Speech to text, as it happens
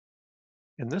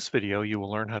In this video, you will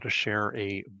learn how to share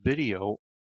a video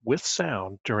with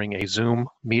sound during a Zoom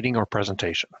meeting or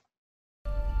presentation.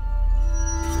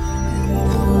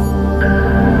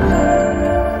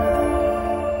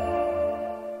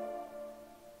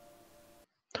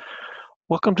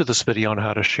 Welcome to this video on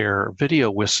how to share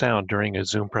video with sound during a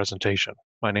Zoom presentation.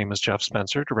 My name is Jeff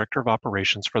Spencer, Director of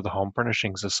Operations for the Home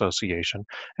Furnishings Association,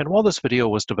 and while this video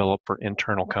was developed for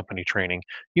internal company training,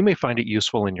 you may find it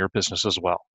useful in your business as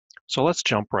well. So let's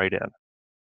jump right in.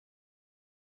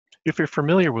 If you're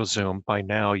familiar with Zoom, by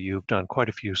now you've done quite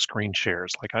a few screen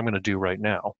shares, like I'm going to do right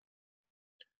now.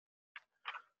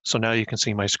 So now you can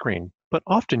see my screen, but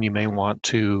often you may want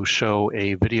to show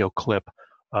a video clip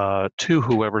to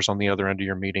whoever's on the other end of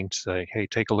your meeting to say, hey,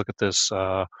 take a look at this,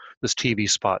 this TV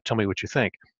spot, tell me what you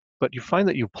think. But you find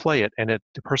that you play it and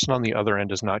the person on the other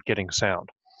end is not getting sound.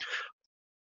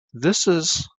 This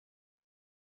is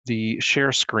the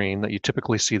share screen that you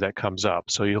typically see that comes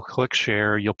up. So you'll click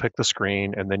share, you'll pick the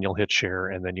screen, and then you'll hit share,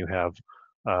 and then you have,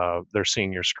 they're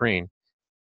seeing your screen.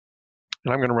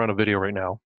 And I'm going to run a video right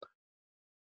now.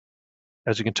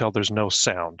 As you can tell, there's no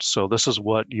sound. So this is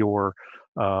what your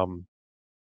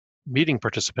meeting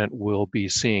participant will be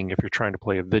seeing if you're trying to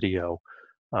play a video.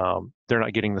 They're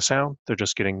not getting the sound, they're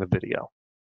just getting the video.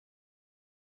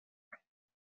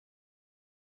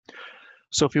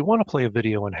 So if you want to play a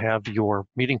video and have your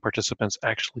meeting participants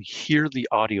actually hear the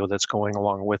audio that's going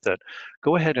along with it,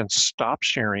 go ahead and stop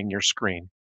sharing your screen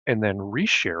and then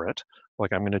reshare it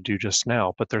like I'm going to do just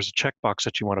now, but there's a checkbox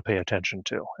that you want to pay attention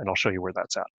to, and I'll show you where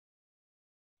that's at.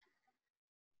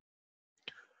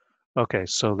 Okay,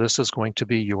 so this is going to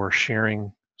be your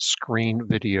sharing screen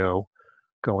video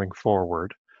going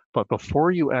forward. But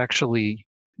before you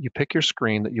pick your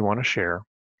screen that you want to share,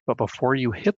 but before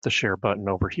you hit the share button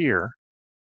over here,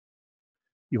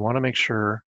 you want to make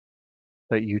sure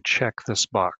that you check this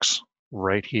box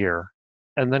right here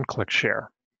and then click share.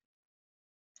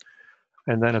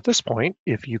 And then at this point,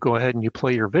 if you go ahead and you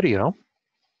play your video.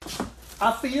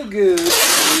 I feel good.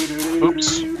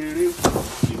 Oops.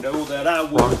 You know that I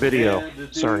wrong video.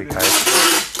 Sorry,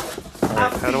 guys.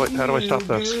 All right, how do I stop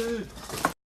this?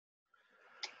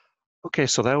 Okay,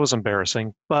 so that was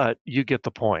embarrassing, but you get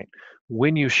the point.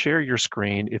 When you share your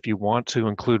screen, if you want to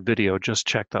include video, just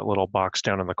check that little box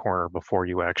down in the corner before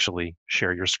you actually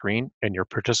share your screen, and your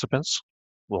participants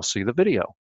will see the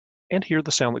video and hear the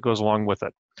sound that goes along with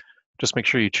it. Just make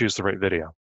sure you choose the right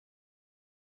video.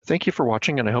 Thank you for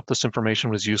watching, and I hope this information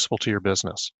was useful to your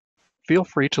business. Feel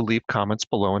free to leave comments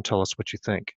below and tell us what you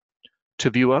think. To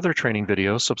view other training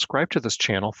videos, subscribe to this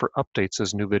channel for updates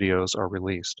as new videos are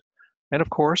released. And of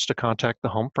course, to contact the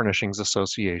Home Furnishings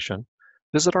Association,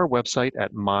 visit our website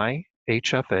at myhfa.org.